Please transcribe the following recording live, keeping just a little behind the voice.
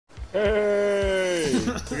Hey!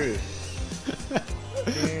 Look at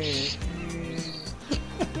this.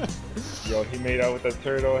 Yo, he made out with a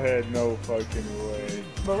turtle head. No fucking way.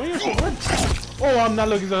 Bro, when you're so good. Oh, I'm not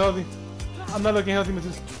looking so healthy. I'm not looking healthy,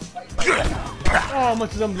 Matuz. Oh,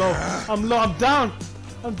 Matuz, I'm low. I'm low. I'm down.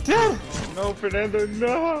 I'm dead. No, Fernando,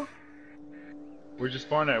 no! Where'd you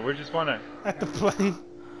spawn at? Where'd you spawn at? At the plane.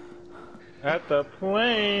 At the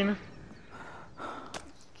plane!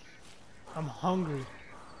 I'm hungry.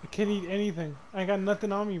 I can't eat anything. I ain't got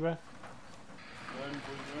nothing on me, bro.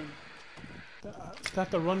 I have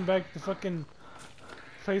to run back to fucking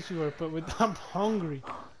place we were, but I'm hungry.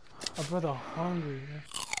 I'm brother hungry, man.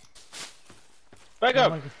 Back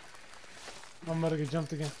up! I'm about to get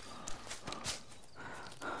jumped again.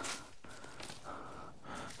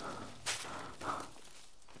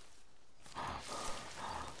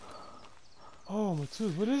 Oh,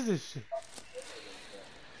 Matuz, what is this shit?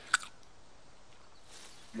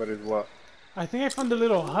 What is what? I think I found a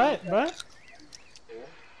little hut, bruh.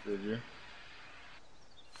 Did you?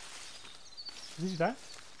 Did you die? Did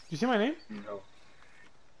you see my name? No.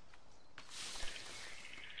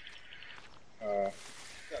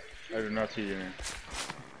 I do not see your name.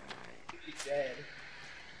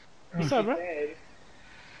 What's up, bro?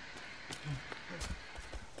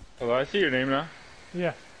 Hello, I see your name now.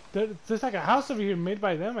 Yeah. There's like a house over here made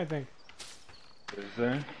by them, I think. Is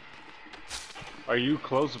there? Are you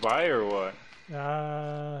close by or what?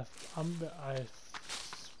 I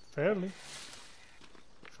fairly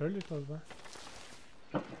close by.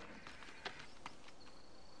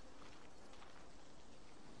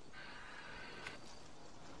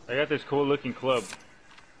 I got this cool looking club.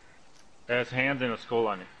 It has hands and a skull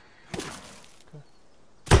on it.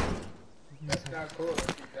 That's not cool.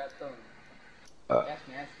 That's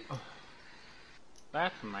nasty.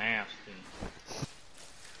 That's nasty.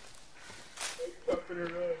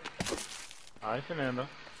 Hi, Fernando.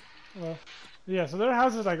 Well, yeah. So there are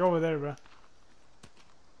houses like over there, bro.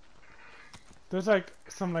 There's like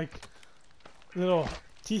some like little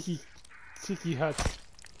tiki huts.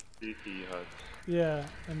 Tiki hut. Yeah,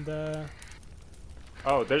 and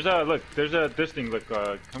Oh, there's a look. There's a this thing. Look,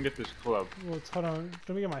 come get this club. well, hold on.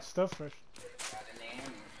 Let me get my stuff first.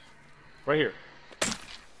 Right here.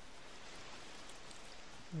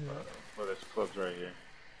 Yeah. Oh, there's clubs right here.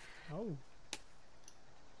 Oh.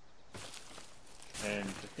 And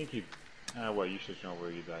I think you. Well, you should know where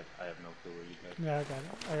you died. I have no clue where you died. Yeah, I got it.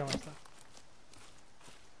 I got my stuff.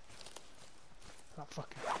 I'm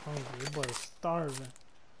fucking hungry. This boy is starving.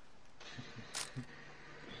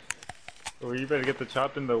 Well, you better get the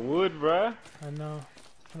chop in the wood, bruh. I know.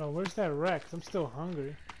 Where's that wreck? I'm still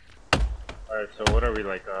hungry. Alright, so what are we,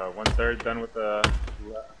 like, 1/3 done with the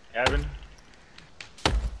cabin?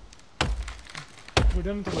 We're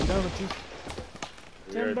done until we're done with you.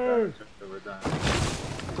 We are Timber! done, so we're done.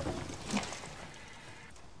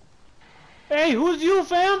 Hey, who's you,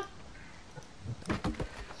 fam?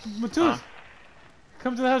 Matuz! Huh?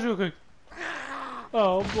 Come to the house real quick.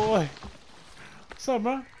 Oh boy. What's up,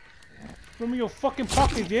 bro? Throw me your fucking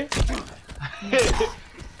pocket, yeah?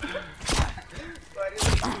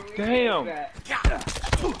 Damn!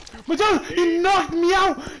 Matuz! He knocked me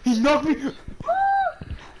out! He knocked me!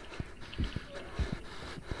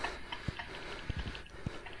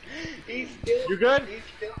 You good? He's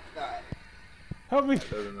still not. Help me!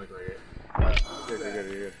 Doesn't look like it. You're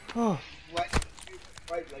good, you're good. Oh. Why did you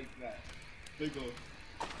fight like that? Big ol'.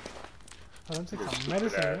 I don't take You're some stupid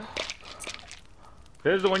medicine, ass. man.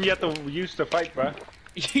 This is the one you have to use to fight, bruh.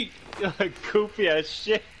 You're like goofy as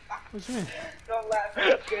shit. What you mean? Don't laugh,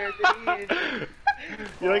 I'm scared that he is.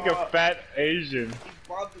 You're like a fat Asian. He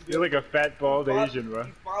bombed the building. You're like a fat bald Asian, bruh.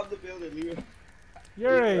 He bombed the building, leave him.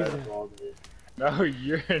 You're Fat, Asian. bald Asian. No,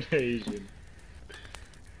 you're an Asian. He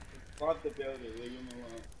bombed the building, leave him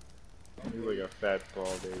alone. You're like a fat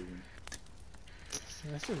bald Asian.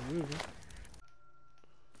 That's just rude, man.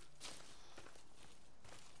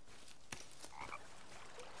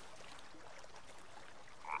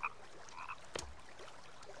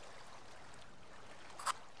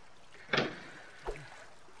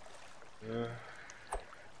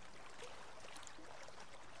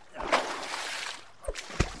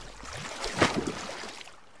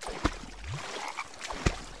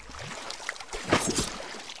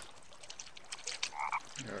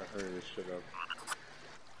 Hurry this shit up.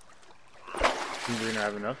 Think we're gonna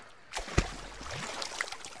have enough?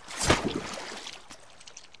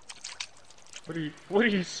 What are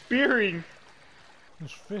you spearing?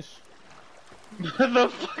 There's fish. What the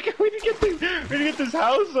fuck? We need to get this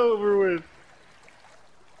house over with.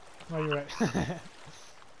 Oh, you're right.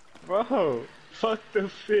 Bro, fuck the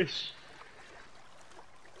fish.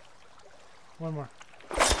 One more.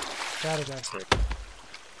 Got it, guys.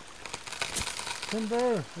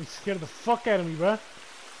 Timber! You scared the fuck out of me, bruh.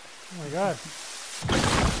 Oh my god.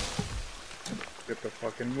 Get the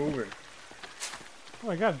fucking moving. Oh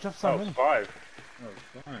my god, jump so Oh, many. it's 5. Oh, it's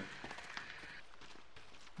fine.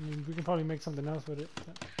 I mean, we can probably make something else with it.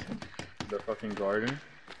 The fucking garden.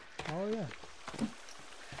 Oh yeah.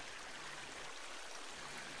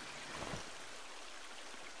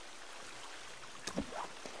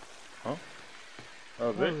 Huh?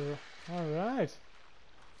 Oh, this? Alright.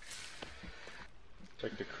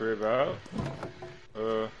 Check the crib out.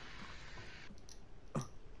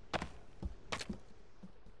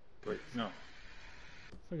 Wait, no.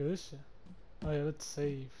 Look at this shit. Oh yeah, let's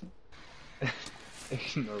save.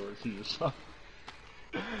 Ignore what you just saw.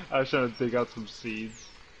 I was trying to dig out some seeds.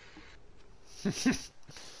 This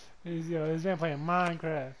man playing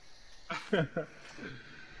Minecraft. Let's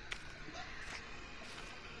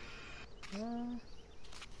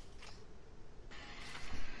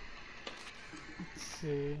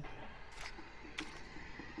see.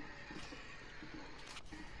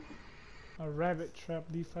 A rabbit trap,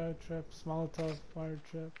 D5 trap, Molotov fire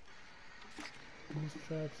trap, moose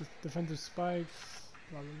traps, defensive spikes,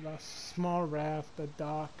 blah blah blah. Small raft, a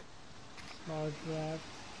dock, large raft,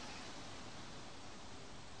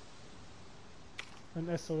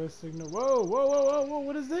 an SOS signal. Whoa, whoa, whoa, whoa, whoa!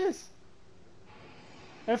 What is this?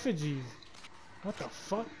 Effigies. What the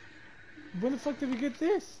fuck? When the fuck did we get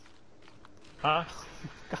this? Huh?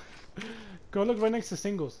 Go look right next to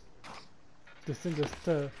singles. The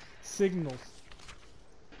signals.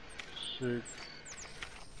 Shit.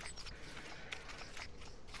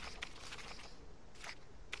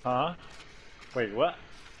 Huh? Wait, what?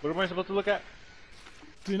 What am I supposed to look at?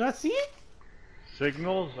 Do you not see it?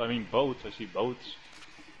 Signals? I mean boats. I see boats.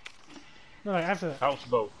 No, like after that.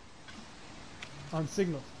 Houseboat. On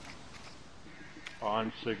signals.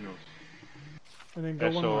 On signals. And then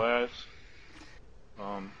go one more. SOS.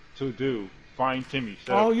 To do. Find Timmy.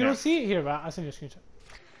 Set Oh, up you don't camp. see it here, right? I'll send you a screenshot.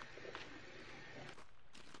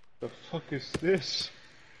 The fuck is this?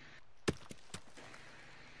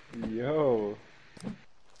 Yo.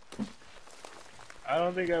 I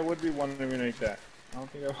don't think I would be wanting to make that. I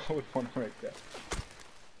don't think I would want to make that.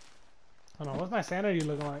 I don't know, what's my sanity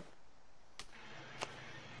looking like?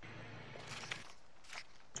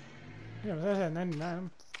 Yeah, but that's at 99.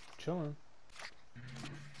 I'm chilling.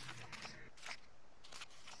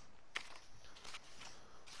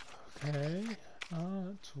 Okay. Oh,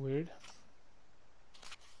 that's weird.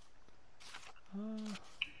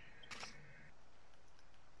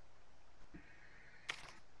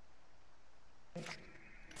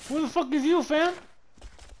 Where the fuck is you, fam?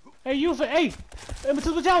 Hey, you, hey! Hey,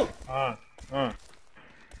 Matuz, watch out! Huh?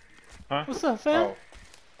 What's up, fam? Oh.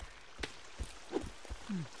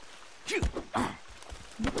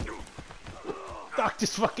 Doc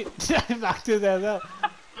just fucking knocked his ass out.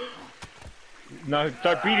 No,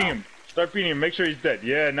 start beating him. Start beating him. Make sure he's dead.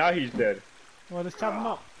 Yeah, now he's dead. Well, let's chop him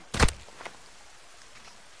up.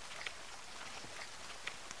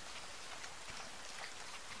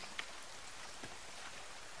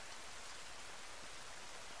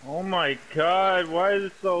 Oh my god, why is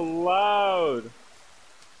it so loud?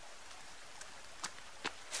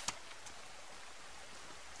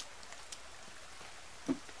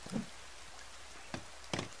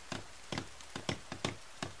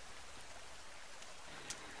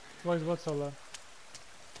 Why is what so loud?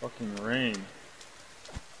 Fucking rain.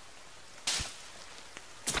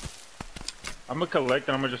 I'm gonna collect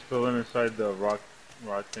and I'm gonna just throw them inside the rock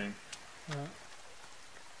thing.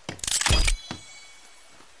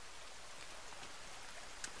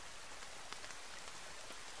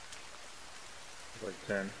 Like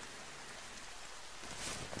 10.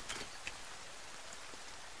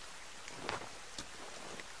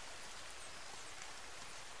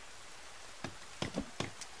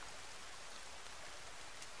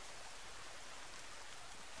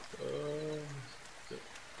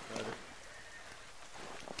 Got it.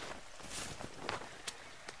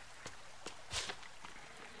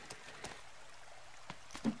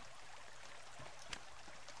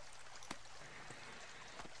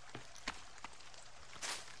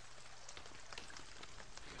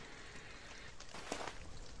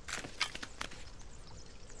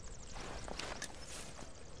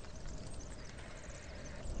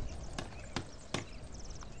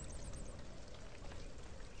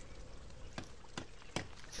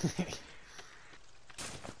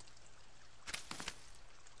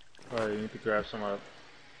 Alright, you need to grab some up.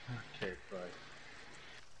 Okay, bye.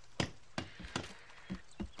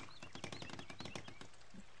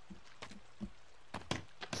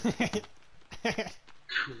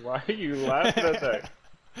 Why are you laughing at that?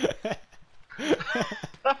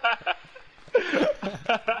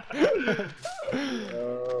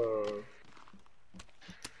 Oh.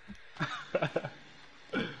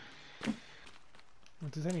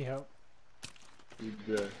 Does any help? You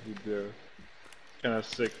do. Kind of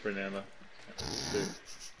sick, Fernanda. Sick.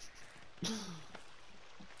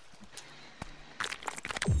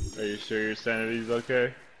 Are you sure your sanity's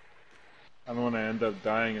okay? I don't want to end up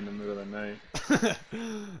dying in the middle of the night.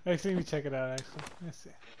 Actually, let me check it out, actually. Let's see.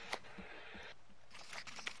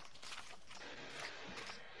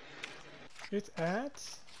 It's at...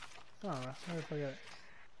 Oh, where the fuck at? Where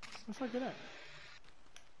the fuck it at?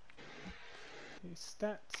 It's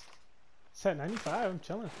stats. It's at 95, I'm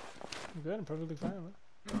chilling. I'm good, I'm perfectly fine, man.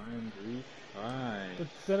 95. But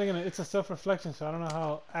then again, it's a self-reflection, so I don't know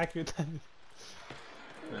how accurate that is.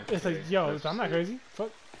 Okay, It's like, yo, I'm not crazy.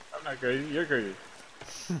 Fuck. I'm not crazy, you're crazy.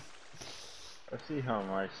 Let's see how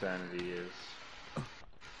my sanity is.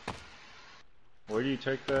 Where do you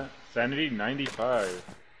check that? Sanity 95.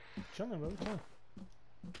 Chilling, bro, chilling.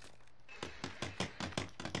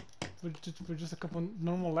 We're just a couple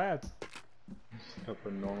normal lads. Just a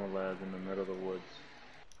couple of normal lads in the middle of the woods.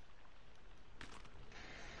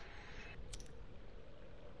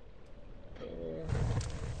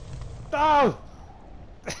 Oh!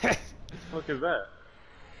 What the fuck is that?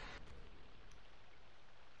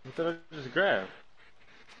 What did I just grab?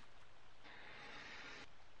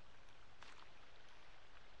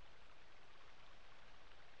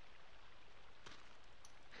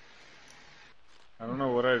 I don't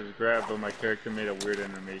know what I just grabbed, but my character made a weird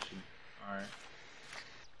animation. Alright.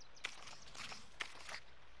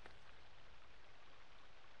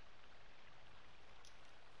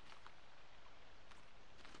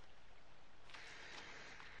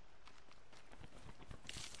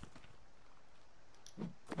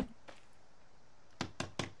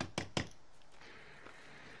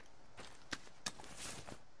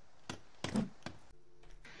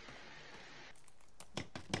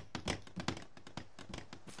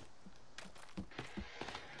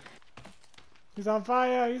 He's on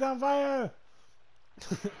fire! He's on fire!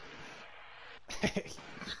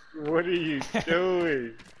 What are you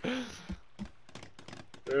doing?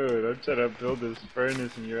 Dude, I'm trying to build this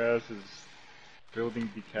furnace and your ass is building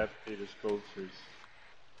decapitated sculptures.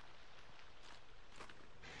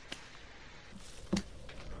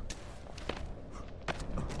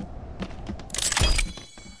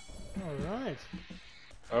 Alright.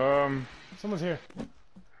 Someone's here.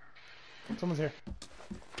 Someone's here.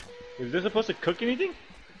 Is this supposed to cook anything?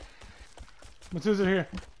 Matuz are here.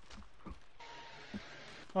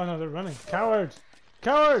 Oh no, they're running. Cowards!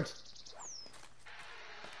 Cowards!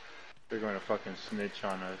 They're going to fucking snitch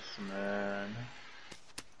on us, man.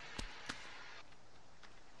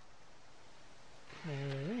 Man,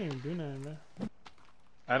 we ain't even do nothing, man.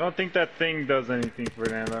 I don't think that thing does anything,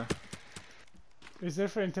 Fernanda. It's there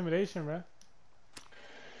for intimidation, bro.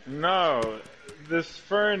 No, this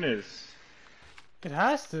furnace. It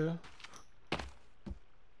has to.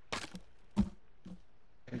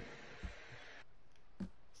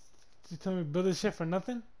 You tell me to build this shit for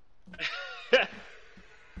nothing? It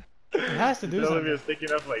has to do something. It's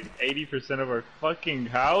taking up like 80% of our fucking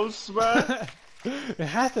house, man. It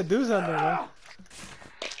has to do something, man.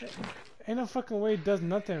 Ain't no fucking way it does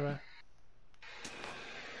nothing, man.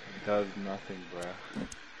 It does nothing, bruh.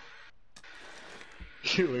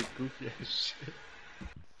 You look goofy as shit.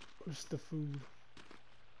 Where's the food?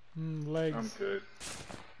 Legs. I'm good.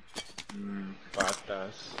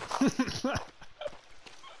 Patas.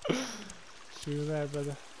 True that,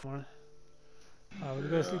 brother. Morning. We'll go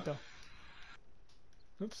to sleep though.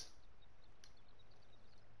 Oops.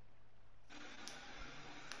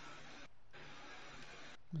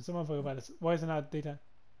 Some motherfucker about this. Why is it not daytime?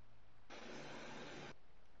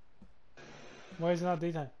 Why is it not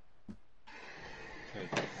daytime?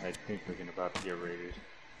 I think we're about to get raided.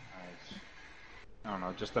 I don't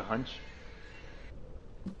know, just a hunch.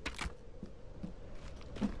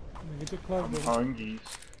 Get your club, I'm baby. hungry.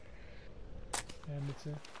 Yeah, me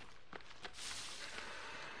too.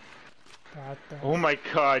 Oh my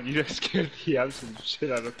god, you just scared the absolute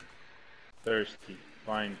shit out of me. Thirsty.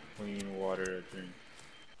 Find clean water to drink.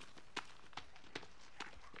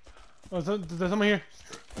 Oh, there's someone here.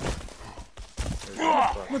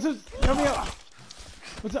 What's this? Help me out!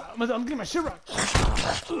 What's up? I'm getting my shit rocked.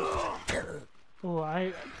 Oh,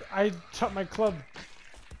 I chopped my club.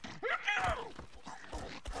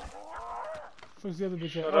 Where's the other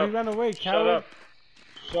bitch at? Oh, he ran away, coward. Shut up.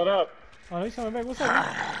 Shut up. Oh, he's coming back. What's up?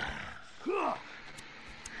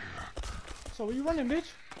 So, where you running,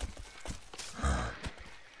 bitch?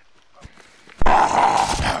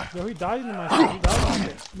 Yo, he died in my shit. He died in my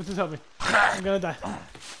shit. Matuz, help me. I'm gonna die.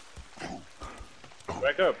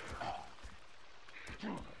 Back up.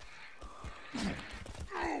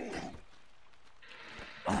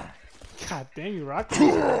 God damn, you rock.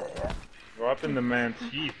 Drop in the man's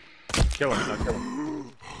teeth. Kill him, not kill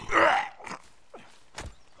him.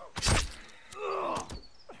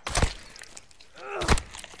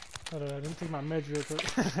 Hold on, I didn't take my meds real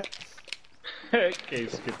quick.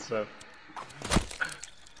 Case gets up.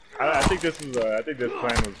 I think this is I think this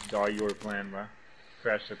plan was all your plan, bro.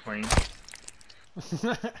 Crash the plane.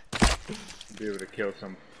 Be able to kill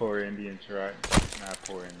some poor Indian tribe. Not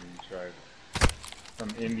poor Indian tribe.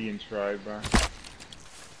 Some Indian tribe, bro.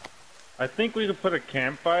 I think we could put a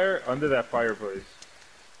campfire under that fireplace.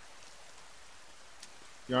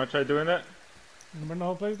 You wanna try doing that? You burn the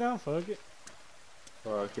whole place down? Fuck it.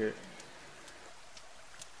 Fuck it.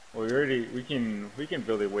 Well, we can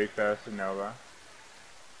build it way faster now, bro.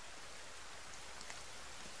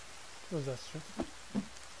 What was that shit?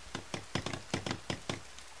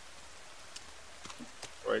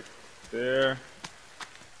 Right there.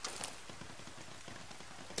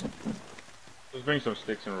 Let's bring some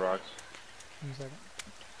sticks and rocks. 1 second.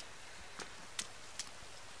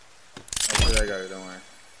 Actually, I got it, don't worry.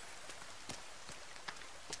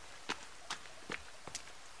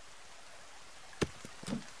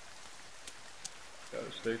 Got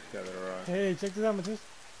the sticks, got the rocks. Hey, check this out, Matuz.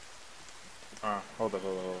 Hold up.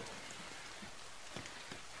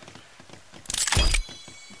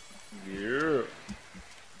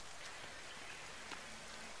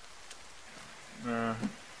 Yeah.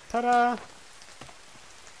 Ta-da!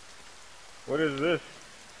 What is this?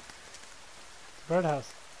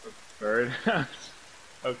 Birdhouse. Birdhouse.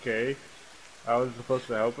 Okay. How is it supposed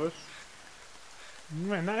to help us?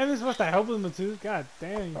 Man, not even supposed to help him, Matuz. God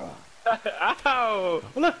damn. Ow! Oh,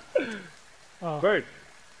 look! Oh, Bird.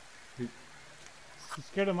 you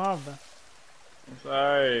scared him off, though. I'm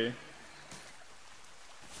sorry.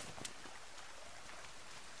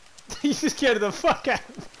 You just scared the fuck out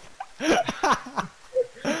of me.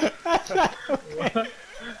 That's not okay.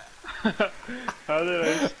 How did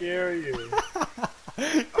I scare you?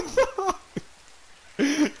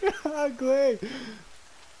 You're ugly.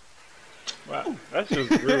 Wow, that's just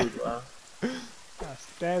rude, wow. I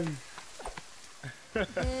stabbed you.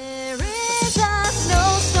 There is a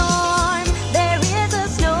snowstorm.